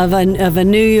version of a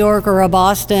New York or a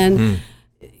Boston,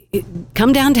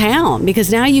 come downtown,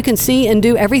 because now you can see and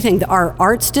do everything. Our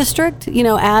arts district,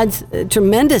 adds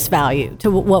tremendous value to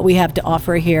what we have to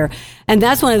offer here, and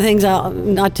that's one of the things.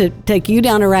 Not to take you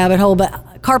down a rabbit hole,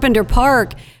 but Carpenter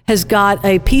Park has got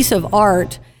a piece of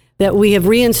art that we have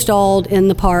reinstalled in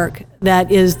the park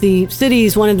that is the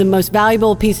city's one of the most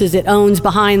valuable pieces it owns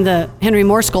behind the Henry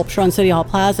Moore sculpture on City Hall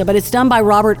Plaza, but it's done by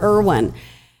Robert Irwin.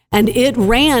 And it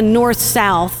ran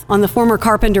north-south on the former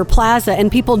Carpenter Plaza,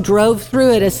 and people drove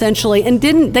through it essentially and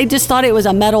they just thought it was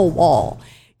a metal wall.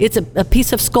 It's a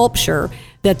piece of sculpture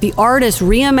that the artist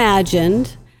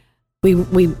reimagined.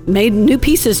 We made new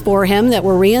pieces for him that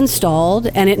were reinstalled,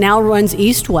 and it now runs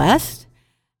east-west.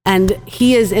 And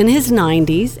he is in his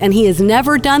 90s, and he has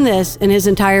never done this in his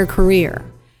entire career.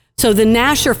 So the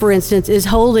Nasher, for instance, is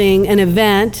holding an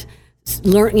event,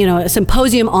 a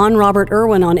symposium on Robert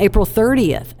Irwin on April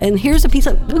 30th. And here's a piece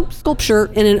of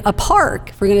sculpture in a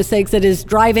park, for goodness sakes, that is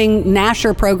driving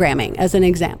Nasher programming, as an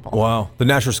example. Wow. The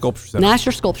Nasher Sculpture Center.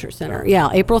 Nasher Sculpture Center.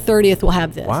 Yeah, April 30th we'll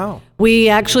have this. Wow. We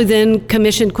actually then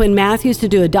commissioned Quinn Matthews to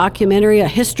do a documentary, a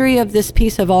history of this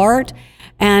piece of art.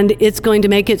 And it's going to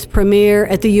make its premiere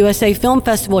at the USA Film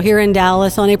Festival here in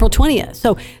Dallas on April 20th.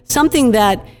 So something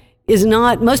that is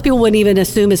not, most people wouldn't even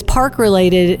assume is park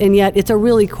related, and yet it's a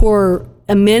really core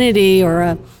amenity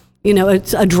or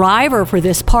it's a driver for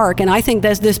this park. And I think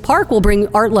that this park will bring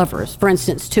art lovers, for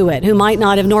instance, to it, who might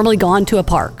not have normally gone to a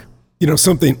park.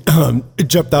 Something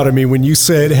jumped out at me when you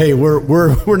said, hey,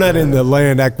 we're not in the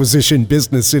land acquisition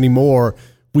business anymore.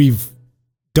 We've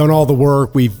done all the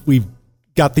work. We've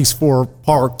got these 4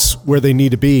 parks where they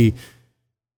need to be.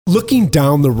 Looking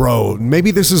down the road,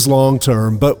 maybe this is long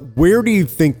term, but where do you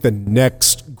think the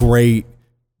next great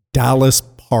Dallas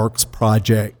Parks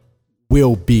project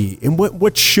will be, and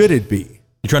what should it be?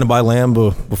 You trying to buy land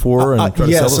before and try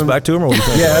to sell this back to him? Or what do you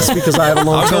think? Yes, because I have a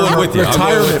long-term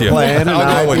retirement plan, and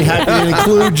I'd be happy to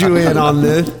include you in on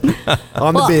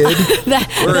the bid.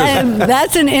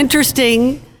 That's an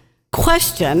interesting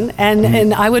question,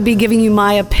 and I would be giving you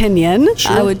my opinion.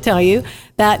 Sure. I would tell you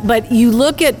that, but you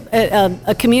look at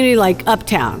a community like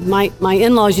Uptown. My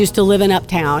in-laws used to live in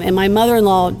Uptown, and my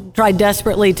mother-in-law tried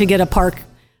desperately to get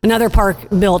another park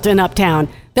built in Uptown.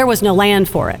 There was no land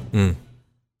for it.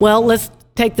 Well, let's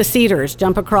take the Cedars,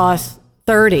 jump across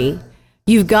 30.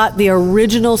 You've got the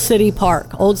original city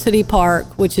park, Old City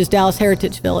Park, which is Dallas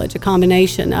Heritage Village, a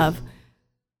combination of.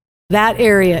 That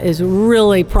area is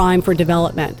really prime for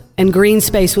development, and green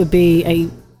space would be a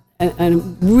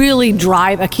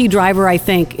key driver, I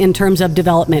think, in terms of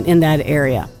development in that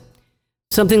area.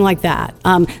 Something like that.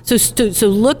 So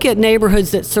look at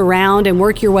neighborhoods that surround and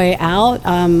work your way out.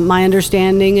 My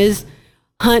understanding is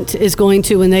Hunt is going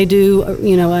to, when they do, a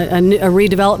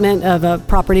redevelopment of a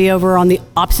property over on the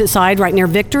opposite side, right near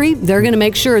Victory, they're going to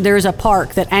make sure there's a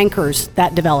park that anchors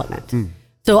that development.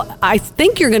 So I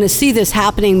think you're going to see this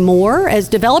happening more as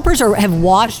developers have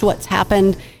watched what's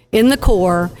happened in the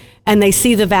core, and they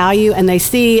see the value, and they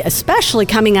see, especially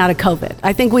coming out of COVID.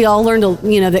 I think we all learned,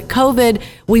 that COVID,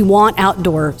 we want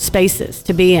outdoor spaces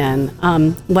to be in,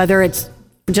 whether it's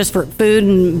just for food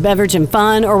and beverage and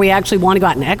fun, or we actually want to go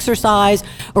out and exercise,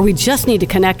 or we just need to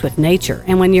connect with nature.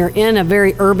 And when you're in a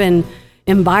very urban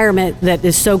environment that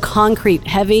is so concrete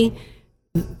heavy,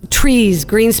 trees,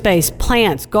 green space,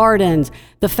 plants, gardens,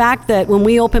 the fact that when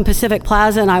we opened Pacific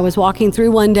Plaza and I was walking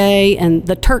through one day and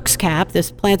the Turk's cap,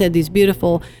 this plant that had these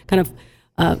beautiful kind of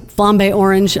flambe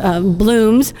orange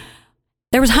blooms,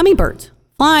 there was hummingbirds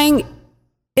flying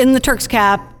in the Turk's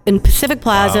cap in Pacific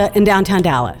Plaza in downtown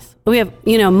Dallas. We have,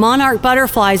 monarch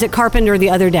butterflies at Carpenter the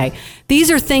other day.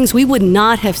 These are things we would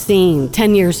not have seen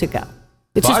 10 years ago.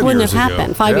 It just wouldn't have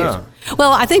happened 5 years.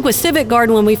 Well, I think with Civic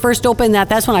Garden, when we first opened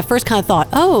that's when I first kind of thought,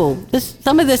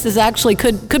 some of this is actually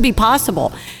could be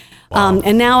possible. Wow.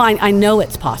 And now I know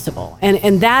it's possible.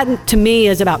 And that, to me,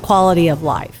 is about quality of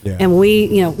life. Yeah. And we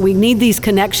need these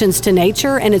connections to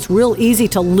nature, and it's real easy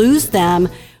to lose them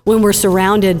when we're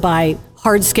surrounded by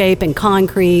hardscape and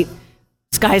concrete,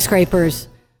 skyscrapers.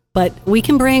 But we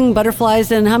can bring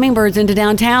butterflies and hummingbirds into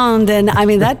downtown, then,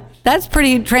 that's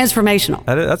pretty transformational.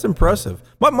 That's impressive.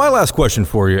 My last question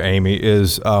for you, Amy,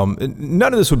 is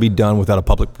none of this would be done without a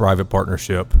public-private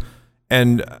partnership.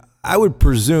 And I would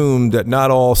presume that not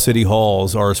all city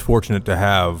halls are as fortunate to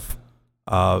have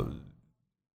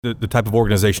the type of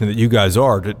organization that you guys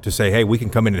are to say, hey, we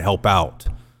can come in and help out.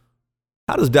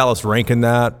 How does Dallas rank in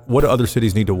that? What do other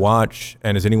cities need to watch?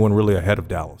 And is anyone really ahead of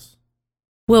Dallas?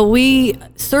 Well, we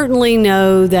certainly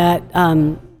know that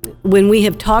when we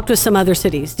have talked with some other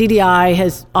cities,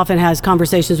 DDI often has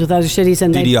conversations with other cities.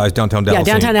 And DDI is Downtown Dallas Inc.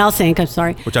 Yeah, Downtown Dallas Inc., I'm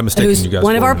sorry. Which I'm mistaken you guys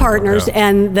one of our partners, yeah.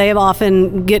 And they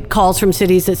often get calls from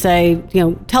cities that say,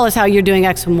 tell us how you're doing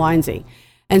X and Y and Z.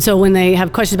 And so when they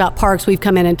have questions about parks, we've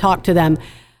come in and talked to them.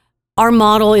 Our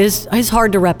model is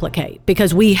hard to replicate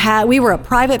because we were a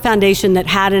private foundation that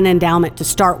had an endowment to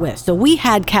start with. So we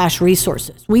had cash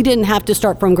resources. We didn't have to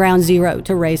start from ground zero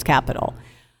to raise capital.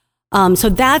 So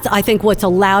that's, I think, what's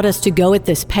allowed us to go at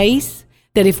this pace,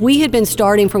 that if we had been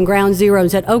starting from ground zero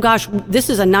and said, oh gosh, this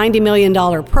is a $90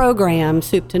 million program,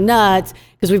 soup to nuts,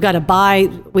 because we've got to buy,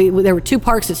 there were 2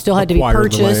 parks that still had to be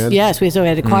purchased. Yes, we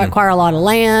had to acquire a lot of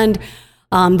land.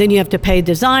 Then you have to pay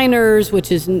designers,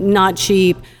 which is not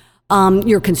cheap.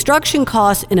 Your construction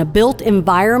costs in a built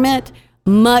environment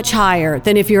much higher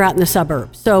than if you're out in the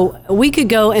suburbs. So we could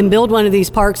go and build one of these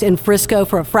parks in Frisco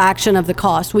for a fraction of the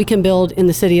cost we can build in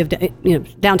the city of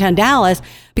downtown Dallas,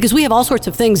 because we have all sorts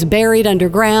of things buried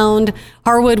underground.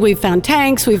 Harwood, we've found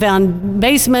tanks, we found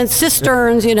basements,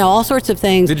 cisterns, all sorts of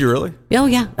things. Did you really? Oh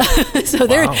yeah. So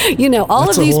there, all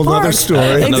that's of these a whole parks. Other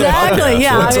story. Exactly.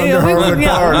 Yeah. That's under Harwood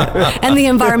Park. And the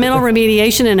environmental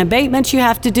remediation and abatements you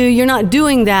have to do, you're not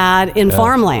doing that in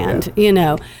farmland.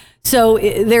 So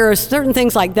there are certain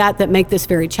things like that make this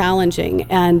very challenging.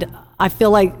 And I feel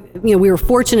like, we were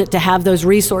fortunate to have those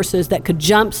resources that could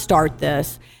jumpstart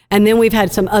this. And then we've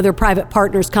had some other private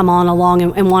partners come on along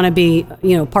and want to be,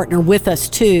 partner with us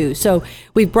too. So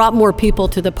we've brought more people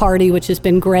to the party, which has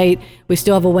been great. We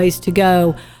still have a ways to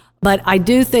go. But I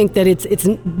do think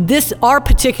that our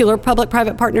particular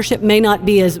public-private partnership may not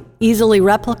be as easily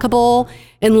replicable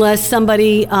unless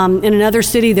somebody in another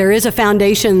city, there is a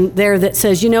foundation there that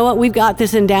says, you know what, we've got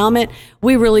this endowment.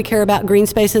 We really care about green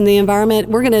space and the environment.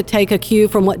 We're going to take a cue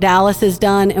from what Dallas has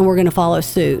done and we're going to follow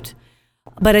suit.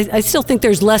 But I still think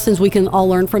there's lessons we can all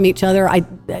learn from each other.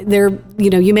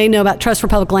 You may know about Trust for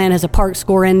Public Land has a park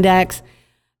score index.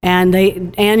 And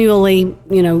they annually,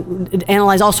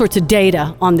 analyze all sorts of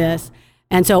data on this.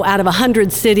 And so out of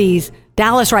 100 cities,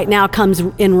 Dallas right now comes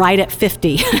in right at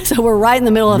 50. So we're right in the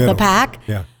middle of the pack.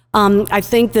 Yeah. I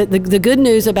think that the good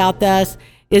news about this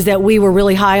is that we were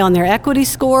really high on their equity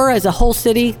score as a whole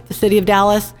city, the city of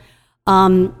Dallas.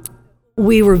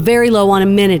 We were very low on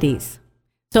amenities.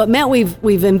 So it meant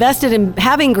we've invested in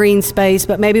having green space,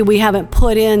 but maybe we haven't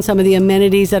put in some of the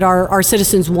amenities that our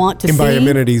citizens want to see. And by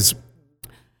amenities,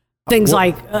 things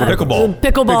like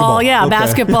pickleball, yeah, okay.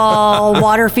 Basketball,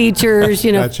 water features,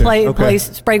 Gotcha. play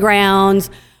spray grounds,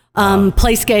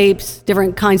 playscapes,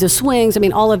 different kinds of swings.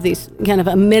 All of these kind of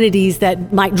amenities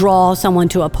that might draw someone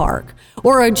to a park,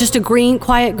 or just a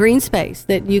quiet green space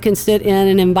that you can sit in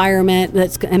an environment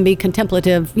and be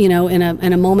contemplative, in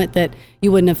a moment that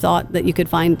you wouldn't have thought that you could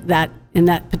find that in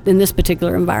this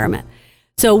particular environment.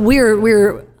 So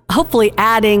we're hopefully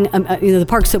adding, the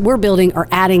parks that we're building are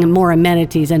adding more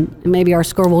amenities, and maybe our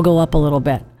score will go up a little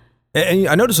bit. And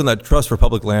I noticed in that Trust for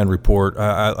Public Land report,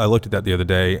 I looked at that the other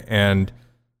day, and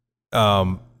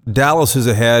Dallas is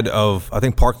ahead of, I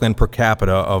think, parkland per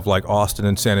capita of like Austin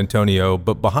and San Antonio,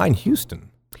 but behind Houston.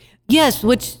 Yes,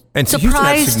 which and so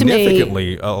surprised Houston has me.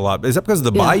 significantly a lot. Is that because of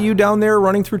the bayou down there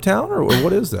running through town, or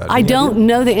what is that? I don't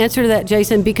know the answer to that,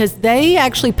 Jason, because they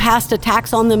actually passed a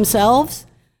tax on themselves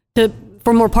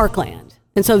for more parkland.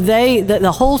 And so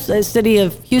the whole city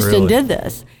of Houston Really? did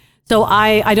this. So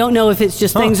I don't know if it's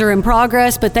just things are in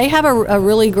progress, but they have a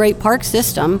really great park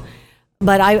system.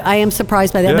 But I am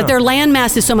surprised by that. Yeah. But their land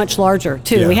mass is so much larger,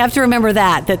 too. Yeah. We have to remember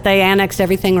that they annexed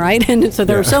everything, right? And so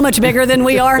they're so much bigger than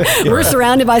we are. We're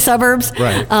surrounded by suburbs.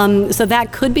 Right. So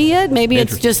that could be it. Maybe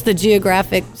it's just the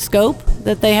geographic scope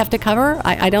that they have to cover.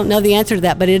 I don't know the answer to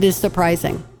that, but it is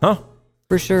surprising. Huh?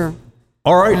 For sure.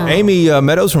 All right, Amy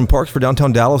Meadows from Parks for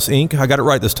Downtown Dallas, Inc. I got it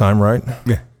right this time, right?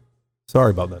 Yeah.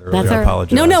 Sorry about that earlier. That's I all right.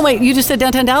 apologize. No, wait. You just said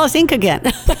Downtown Dallas Inc. again.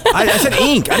 I said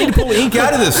ink. I need to pull ink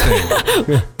out of this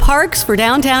thing. Parks for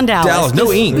Downtown Dallas. Dallas, no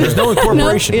ink. There's no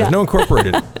incorporation. yeah. There's no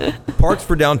incorporated. Parks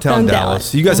for Downtown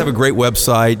Dallas. You guys have a great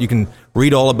website. You can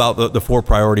read all about the 4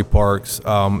 priority parks.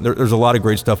 There's a lot of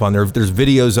great stuff on there. There's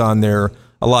videos on there.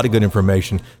 A lot of good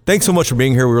information. Thanks so much for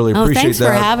being here. We really appreciate thanks that.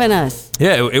 for having us.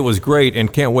 Yeah, it was great,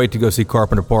 and can't wait to go see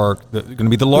Carpenter Park. It's going to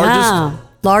be the largest. Yeah.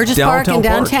 Largest park in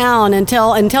downtown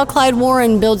until Clyde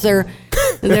Warren builds their Are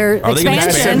they gonna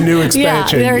expansion. some new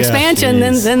expansion? Yeah, their Yeah. expansion,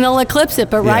 then they'll eclipse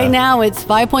it. But right Yeah. now it's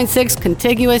 5.6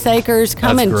 contiguous acres.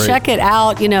 Come That's and great. check it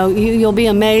out. You'll be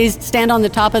amazed. Stand on the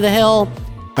top of the hill.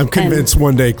 I'm convinced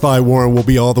one day Clyde Warren will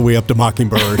be all the way up to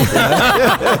Mockingbird.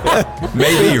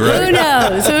 Maybe, right? Who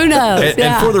knows? Who knows?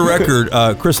 And for the record,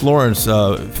 Chris Lawrence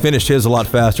finished his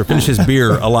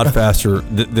beer a lot faster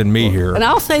than me here. And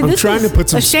I'll say I'm this trying to put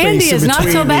some a shandy space is in not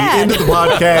between so the bad. end of the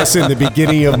podcast and the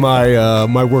beginning of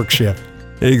my work shift.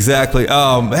 Exactly.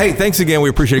 Hey, thanks again. We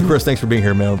appreciate it. Chris, thanks for being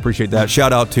here, man. We appreciate that.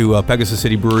 Shout out to Pegasus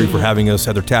City Brewery for having us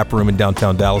at their tap room in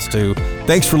downtown Dallas, too.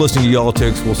 Thanks for listening to Y'all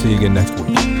Ticks. We'll see you again next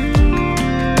week.